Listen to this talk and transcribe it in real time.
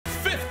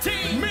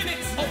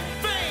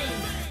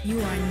You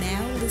are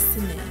now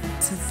listening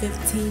to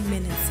 15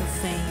 Minutes of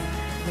Fame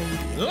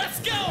Radio. Let's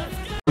go!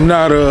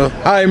 Not all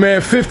right,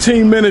 man.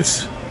 15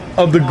 minutes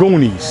of the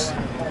Goonies.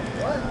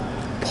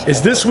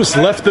 Is this what's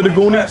left of the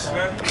Goonies?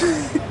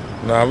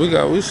 Nah,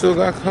 we still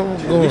got a couple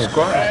Goonies.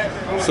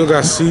 Still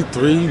got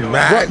C3,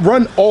 Mac.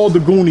 Run all the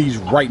Goonies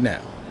right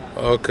now.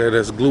 Okay,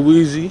 that's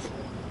Glueezy,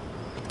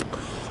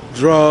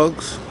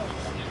 Drugs,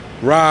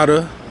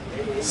 Ryder,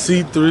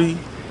 C3,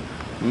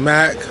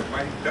 Mac,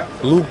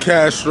 Lou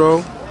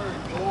Castro,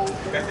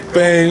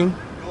 Fame,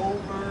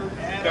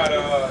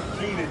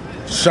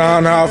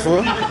 Sean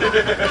Hoffa.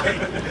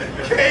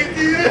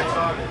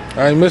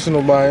 I ain't missing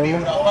nobody,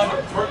 man.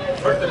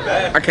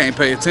 I can't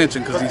pay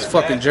attention because these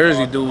fucking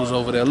Jersey dudes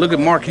over there. Look at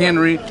Mark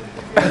Henry.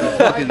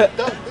 Fucking...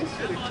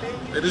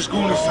 It is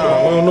Goonies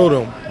time. We don't know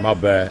them. My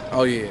bad.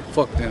 Oh yeah,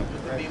 fuck them.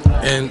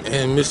 And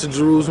Mr.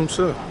 Jerusalem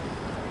himself.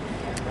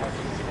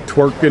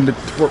 Twerking the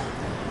twerk.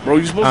 Bro,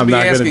 you supposed to be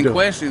asking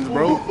questions,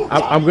 bro.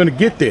 I'm gonna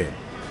get there.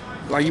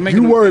 Like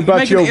you worry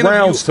about your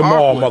rounds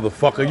tomorrow,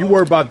 motherfucker. You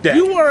worry about that.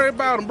 You worry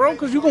about them, bro,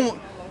 because you gonna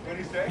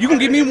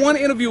give me one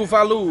interview if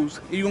I lose.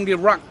 And you gonna get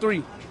rocked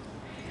 3.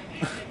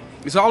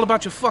 It's all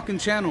about your fucking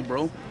channel,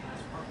 bro.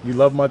 You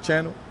love my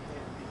channel?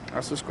 I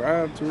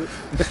subscribe to it.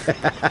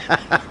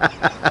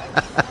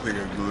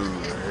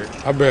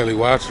 I barely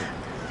watch it.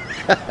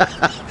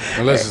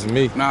 Unless it's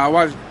me. Nah, I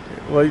watch.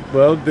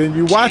 Well, then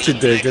you watch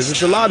it there, because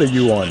it's a lot of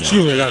you on there.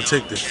 Excuse me, I gotta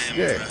take this.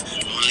 Yeah.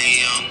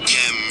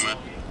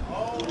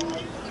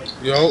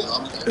 Yo.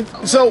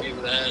 So,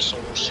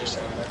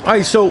 all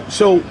right, so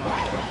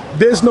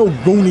there's no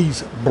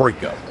Goonies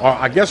breakup.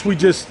 I guess we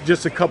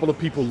just a couple of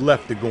people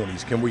left the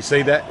Goonies. Can we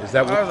say that? Is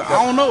that what?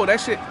 I don't know. That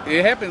shit,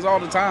 it happens all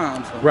the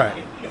time. So.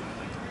 Right.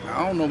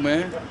 I don't know,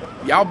 man.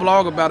 Y'all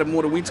blog about it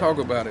more than we talk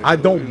about it. I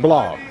don't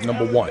blog,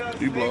 number one.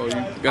 You blog.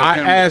 I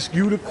ask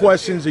you the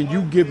questions and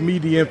you give me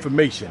the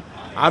information.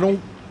 I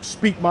don't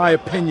speak my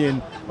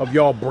opinion of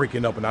y'all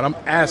breaking up, and I'm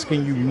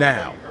asking you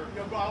now.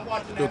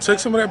 Yo, take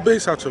some of that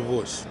bass out your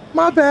voice.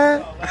 My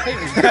bad.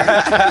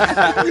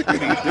 You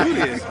do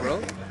this,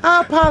 bro.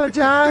 I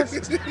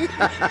apologize.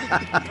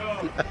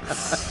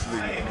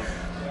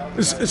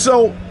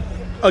 So,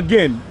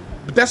 again,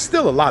 but that's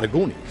still a lot of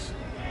Goonies.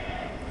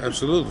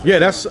 Absolutely. Yeah,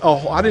 that's.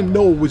 I didn't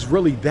know it was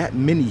really that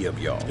many of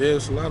y'all. Yeah,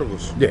 it's a lot of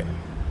us. Yeah.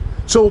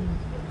 So,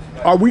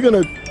 are we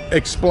gonna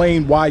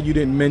explain why you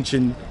didn't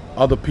mention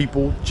other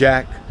people?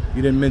 Jack,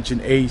 you didn't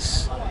mention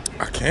Ace.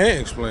 I can't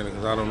explain it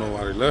because I don't know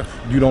why they left.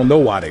 You don't know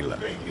why they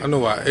left. I know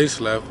why Ace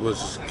left, which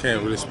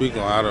can't really speak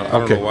on. I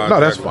don't know why.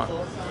 No, that's fine.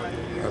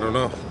 I don't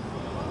know.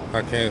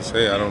 I can't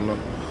say. I don't know.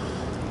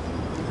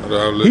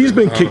 He's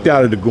been kicked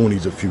out of the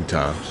Goonies a few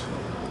times.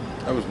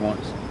 That was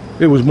once.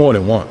 It was more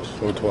than once.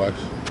 Or twice.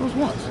 It was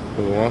once.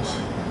 It was once.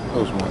 It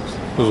was once.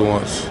 It was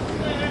once.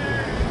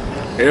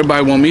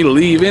 Everybody want me to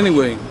leave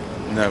anyway.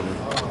 Never.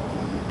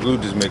 Glue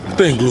just making. I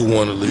think Glue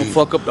want to leave. I'm gonna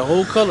fuck up the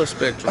whole color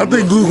spectrum. I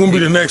think Glue gonna be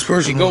the next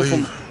person He to go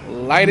leave.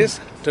 from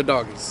lightest to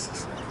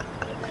darkest.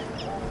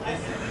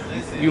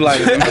 You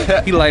lighter than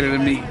me. He lighter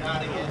than me.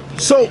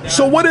 So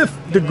what if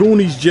the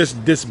Goonies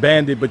just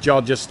disbanded, but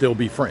y'all just still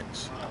be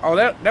friends? Oh,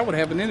 that would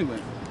happen anyway.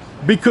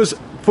 Because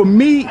for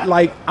me,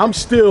 like, I'm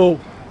still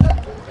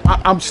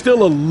a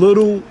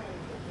little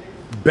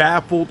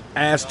baffled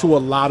as to a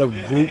lot of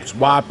groups,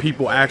 why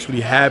people actually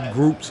have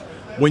groups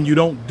when you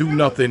don't do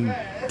nothing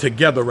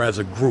together as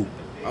a group.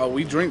 Oh,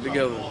 we drink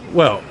together.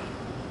 Well,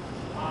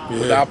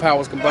 With our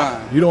powers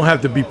combined. you don't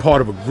have to be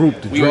part of a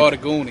group to We drink. are the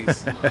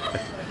Goonies.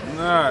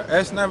 Nah,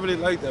 that's not really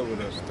like that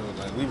with us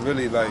though. Like we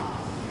really like.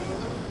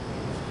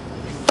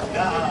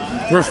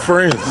 We're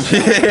friends.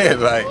 Yeah,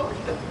 like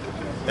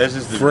that's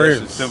just Friends.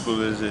 that's as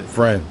simple as it.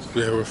 Friends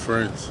Yeah, we're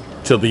friends.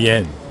 till the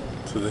end.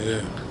 To the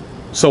end.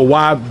 So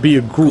why be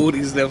a group?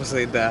 Goonies never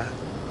say die.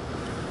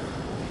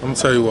 I'm gonna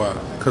tell you why.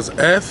 Cause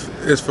F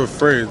is for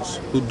friends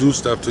who do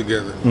stuff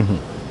together.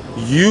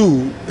 Mm-hmm.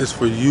 U is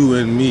for you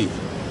and me.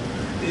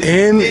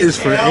 N is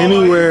for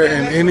anywhere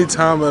and any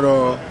time at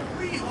all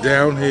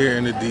down here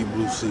in the deep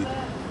blue sea.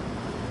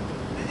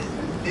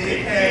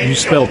 You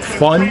spelled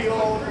fun?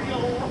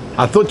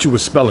 I thought you were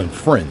spelling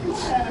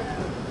friends.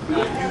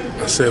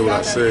 I said what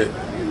I said.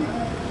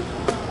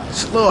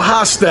 It's a little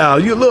hostile.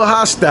 You're a little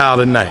hostile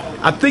tonight.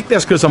 I think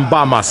that's because I'm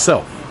by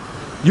myself.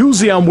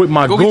 Usually I'm with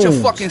my Go goons. get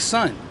your fucking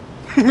son.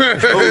 Go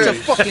get your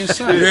fucking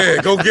son.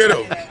 Yeah, go get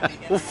him.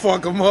 We'll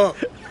fuck him up.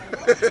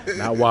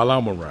 Not while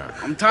I'm around.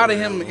 I'm tired of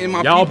him in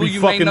my Y'all people be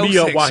you may fucking know me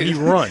up section. while he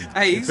run.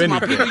 Hey, If he's my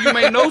anything. people you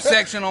may know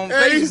section on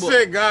Hey, he Facebook.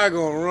 said God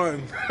gonna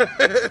run.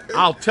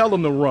 I'll tell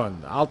him to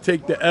run. I'll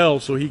take the L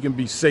so he can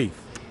be safe.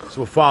 That's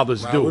what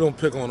fathers Nah, do. we don't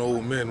pick on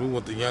old men. We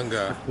want the young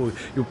guy.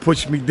 You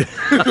push me down.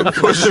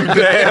 Push him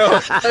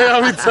down. Hey,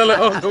 I be telling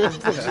Uncle, we'll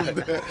push him down.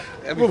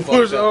 That'd be We'll fucked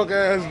push up. Uncle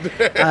ass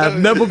down. I've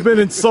never been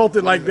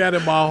insulted like that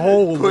in my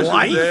whole life.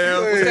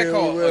 What's that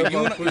called?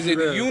 Yeah, Is it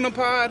a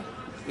unipod?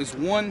 It's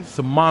one It's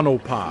a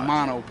monopod.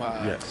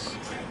 monopod. Yes.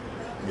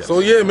 So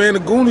yeah, man, the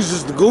Goonies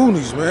is the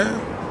Goonies, man.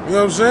 You know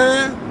what I'm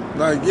saying?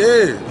 Like,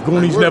 yeah.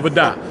 Goonies Like, never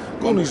die.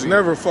 Goonies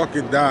never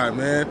fucking die,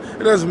 man.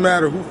 It doesn't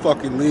matter who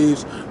fucking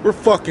leaves. We're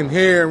fucking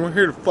here, and we're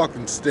here to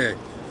fucking stay.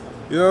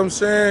 You know what I'm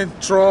saying?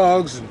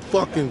 Trogs and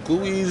fucking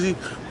Glue Easy.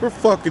 We're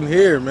fucking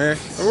here, man.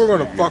 And we're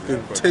gonna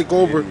fucking take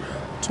over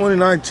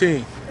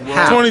 2019.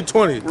 How?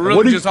 2020. Really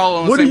What just all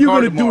on the are same you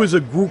party gonna do tomorrow. as a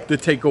group to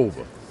take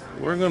over?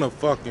 We're gonna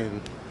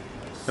fucking.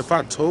 If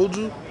I told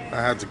you, I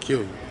had to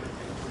kill you.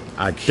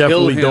 I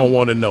definitely him. don't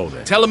want to know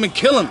that. Tell him and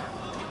kill him.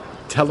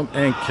 Tell him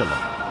and kill him.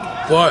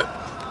 But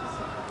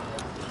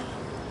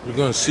we're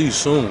gonna see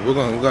soon. We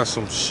got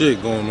some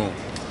shit going on.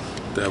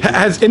 That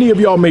Has any of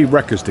y'all made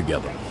records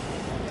together?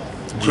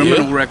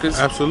 Criminal records.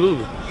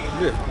 Absolutely.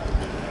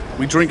 Yeah.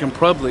 We drink in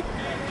public.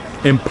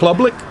 In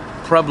public?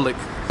 Public.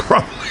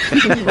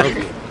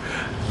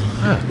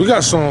 We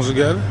got songs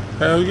together.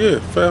 Hell yeah.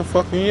 Fair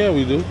fucking yeah,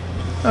 we do.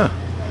 I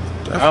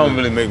don't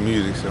really make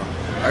music, so.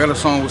 I got a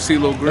song with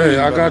CeeLo Green. Hey,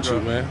 I got you,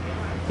 man.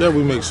 Yeah,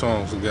 we make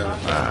songs together.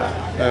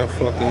 Hell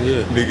fucking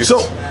yeah. Niggas. So,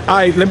 all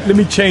right, let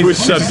me change the What you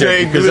say,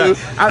 subject because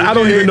Glue? I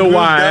don't even know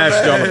why I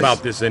asked y'all Dumbass.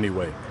 about this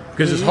anyway.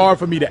 Because it's hard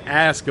for me to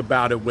ask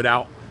about it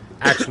without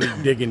actually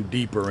digging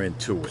deeper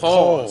into it.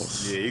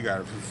 Pause.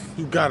 Yeah,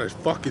 You gotta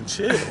fucking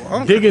chill.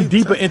 I'm Digging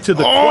deeper into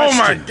the Oh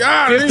question. my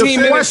God. 15 The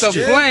minutes of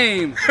question.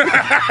 flame.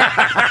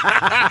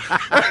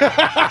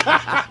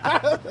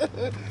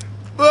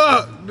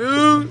 Fuck,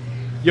 dude.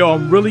 Yo,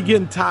 I'm really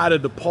getting tired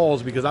of the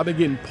pause because I've been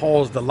getting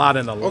paused a lot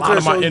in a lot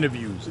of my so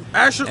interviews.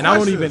 ask your And I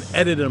don't questions. even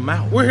edit them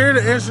out. We're here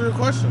to answer your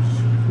questions.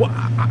 Well,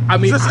 I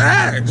mean, Just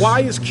ask.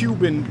 why is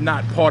Cuban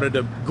not part of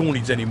the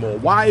Goonies anymore?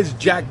 Why is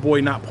Jack Boy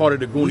not part of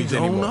the We Goonies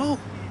don't anymore? know.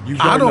 You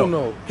I don't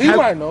know. He Have-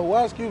 might know.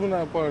 Why is Cuban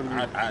not part of the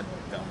group? I don't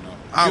know.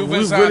 I Cuban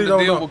we signed really the don't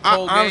deal know. with I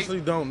Colgate. honestly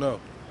don't know.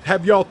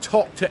 Have y'all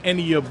talked to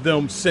any of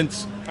them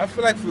since I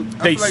feel like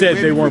they said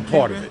they weren't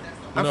part of it?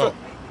 No.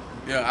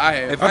 Yeah, I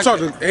have. I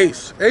talked to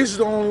Ace. Ace is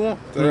the only one.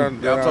 That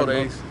Yeah, I told know.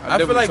 Ace. I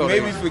feel like definitely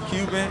maybe told for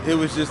Cuban, it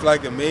was just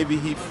like a maybe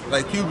he,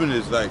 like Cuban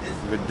is like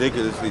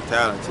ridiculously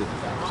talented.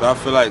 So I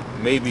feel like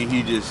maybe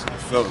he just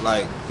felt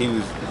like he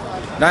was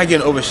not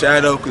getting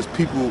overshadowed because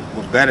people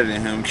were better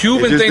than him.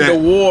 Cuban It's just think that- the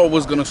war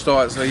was gonna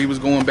start, so he was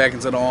going back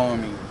into the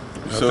army,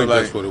 I So, think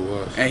like- that's what it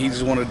was. and he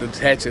just wanted to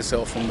detach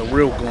himself from the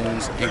real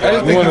goons and I just go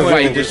think he wanted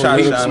fight to with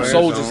shine some on his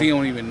soldiers own. he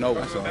don't even know.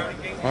 That's all.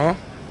 Huh?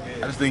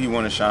 I just think he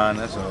want to shine.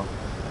 That's all.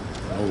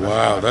 Oh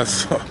wow,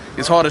 that's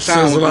It's hard to shine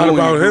says a with lot glue in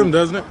about your him, group.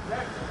 doesn't it?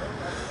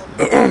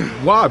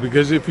 Why?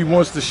 Because if he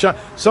wants to shine,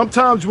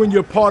 sometimes when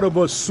you're part of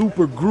a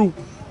super group,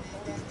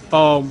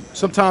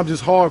 sometimes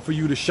it's hard for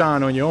you to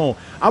shine on your own.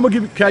 I'm gonna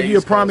give. Can I give you a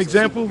Ace prime calls it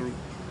super example? group.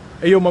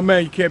 Hey, yo, my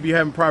man, you can't be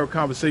having private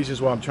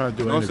conversations while I'm trying to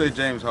do an Don't say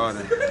interview. James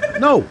Harden.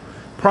 No.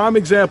 Prime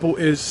example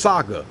is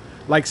Saga.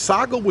 Like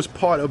Saga was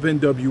part of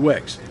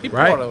NWX, He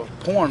right? part of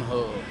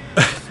Pornhub.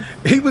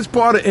 He was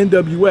part of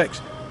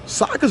NWX.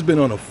 Saga's been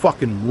on a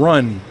fucking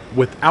run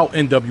without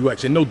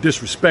NWX, and no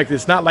disrespect,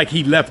 it's not like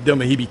he left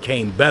them and he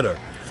became better.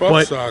 Fuck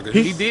but Saga.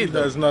 He did, He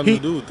has nothing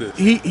to do with this.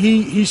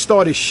 He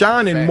started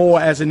shining Facts. more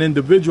as an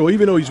individual,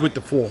 even though he's with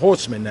the Four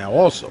Horsemen now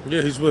also.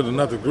 Yeah, he's with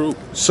another group.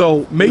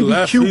 So maybe he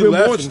left Cuban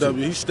wants to.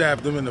 NW. He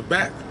stabbed him in the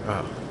back.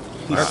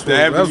 That's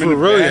stabbed what him in the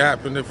really back?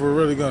 happened. If we're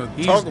really gonna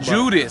He's talk about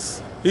Judas.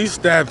 it. He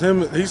stabbed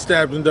him. He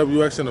stabbed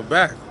NWX in the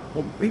back.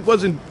 Well, he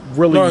wasn't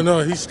really. No,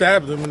 he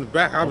stabbed him in the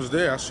back. I was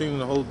there. I seen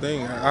the whole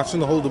thing. I seen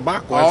the whole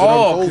debacle. as it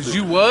Oh, unfolded. because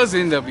you was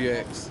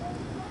NWX.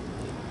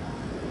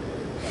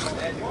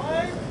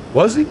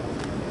 Was he?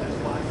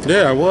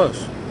 Yeah, I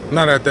was.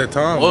 Not at that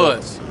time. but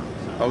Was.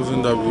 I was in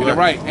Ain't WX. it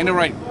right? Ain't it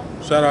right?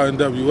 Shout out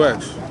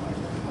NWX.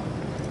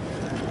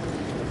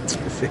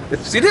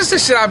 See, this is the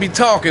shit I be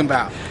talking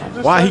about.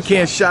 Why he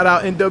can't shout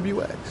out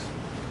NWX?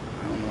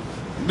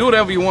 Do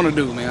whatever you want to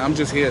do, man. I'm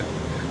just here.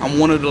 I'm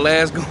one of the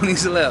last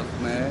Goonies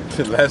left, man.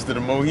 The last of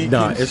the Mohicans.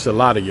 Nah, it's a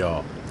lot of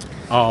y'all.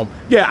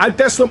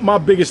 That's my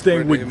biggest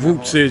thing with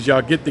groups is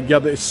y'all get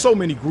together. It's so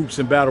many groups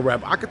in battle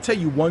rap. I could tell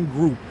you one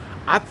group.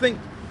 I think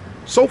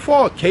so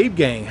far Cave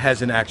Gang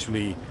hasn't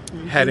actually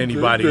had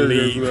anybody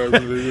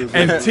leave.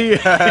 and Team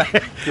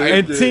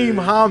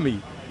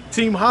Hami.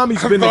 Team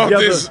Hami's I been thought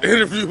together. this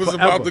interview was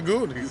forever. about the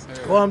Goonies.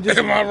 Well, I'm just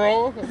Am I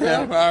wrong?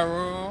 Am I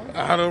wrong?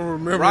 I don't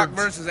remember. Rock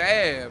versus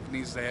Av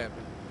needs to happen.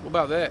 What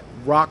about that?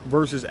 Rock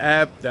versus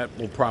Ab. That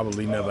will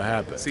probably never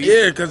happen. See,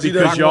 Yeah, because he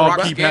Because doesn't. y'all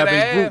Rock keep scared of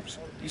having Av? groups.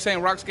 You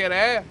saying Rock scared of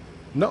Av?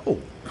 No,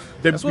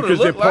 That's what it because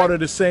they're looked part like. of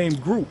the same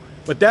group.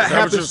 But that Is that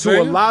what happens you're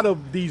to a saying? lot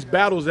of these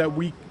battles that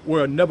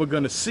we're never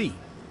gonna see.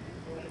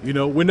 You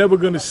know, we're never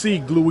gonna see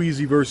Glue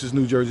Easy versus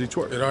New Jersey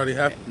Twerk. It already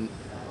happened.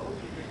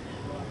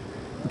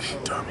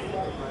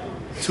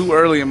 Too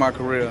early in my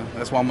career.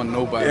 That's why I'm a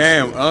nobody.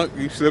 Damn, Unc,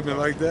 you slipping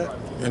like that?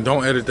 And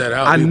don't edit that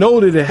out. I either. know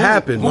that it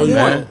happened, No, my you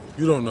man. don't.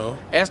 You don't know.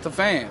 Ask the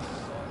fans.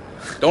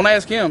 Don't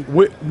ask him.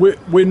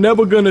 We're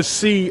never gonna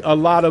see a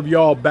lot of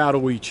y'all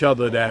battle each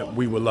other that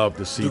we would love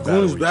to see. The battle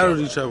Goonies each battled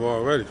other. each other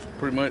already.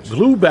 Pretty much.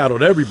 Glue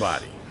battled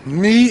everybody,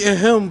 Me and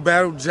him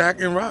battled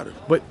Jack and Ryder.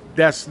 but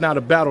that's not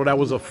a battle. That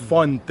was a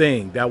fun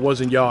thing. That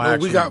wasn't y'all No,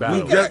 actually we got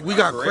battling. we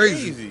got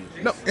crazy.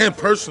 No, And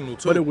personal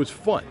too. but it was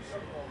fun,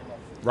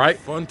 right?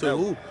 fun to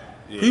who?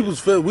 He was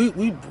fell.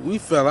 We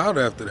fell out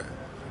after that.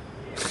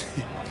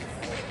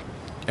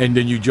 And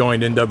then you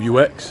joined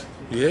NWX.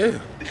 Yeah.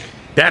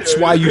 That's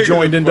why you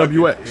joined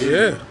NWX.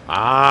 Yeah.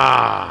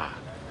 Ah.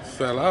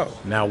 Fell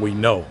out. Now we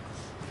know.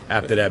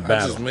 After that I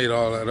battle. just made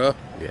all that up.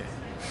 Yeah.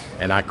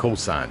 And I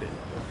co-signed it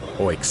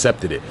or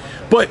accepted it.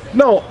 But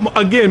no,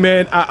 again,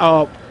 man,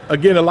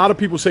 again, a lot of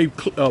people say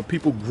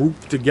people group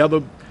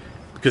together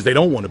because they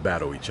don't want to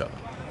battle each other.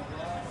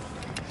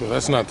 Well,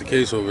 that's not the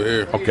case over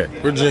here. Okay.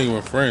 We're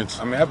genuine friends.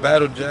 I mean, I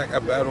battled Jack, I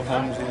battled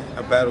Holmesy,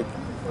 I battled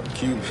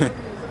Cuban.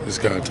 This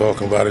guy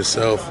talking about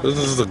himself. This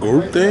is a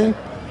group thing?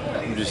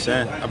 I'm just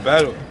saying, I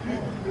battled.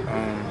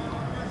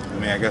 I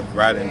mean, I guess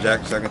riding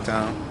Jack second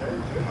time.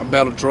 I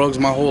battled drugs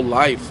my whole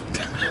life.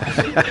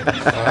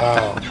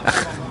 Wow.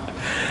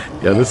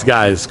 Yeah, this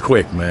guy is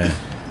quick, man.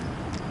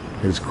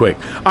 He's quick.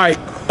 All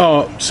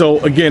right. So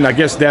again, I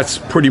guess that's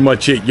pretty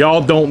much it.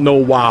 Y'all don't know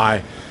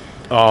why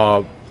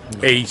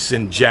Ace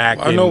and Jack.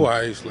 I know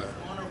why Ace left.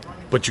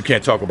 But you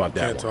can't talk about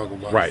that. Can't talk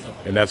about it. Right,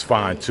 and that's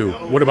fine too.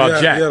 What about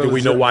Yeah, Jack? yeah, Do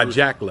we know Jack why was-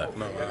 Jack left?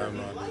 No, I have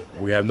no idea.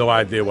 We have no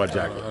idea why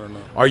Jack left. I don't know.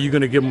 Are you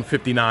going to give him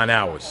 59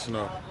 hours?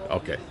 No.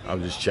 Okay,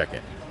 I'm just checking.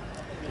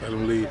 Let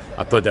him leave.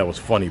 I thought that was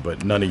funny,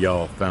 but none of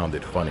y'all found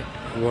it funny.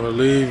 You want to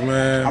leave,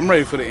 man? I'm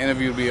ready for the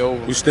interview to be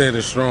over. We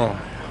standing strong.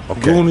 Okay.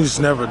 Goonies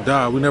never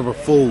die. We never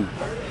fold.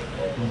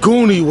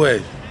 Goonie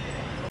way.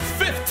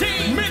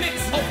 15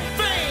 minutes of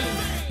fame.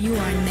 You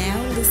are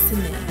now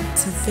listening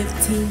to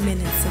 15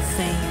 Minutes of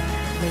Fame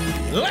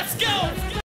Radio. Let's go.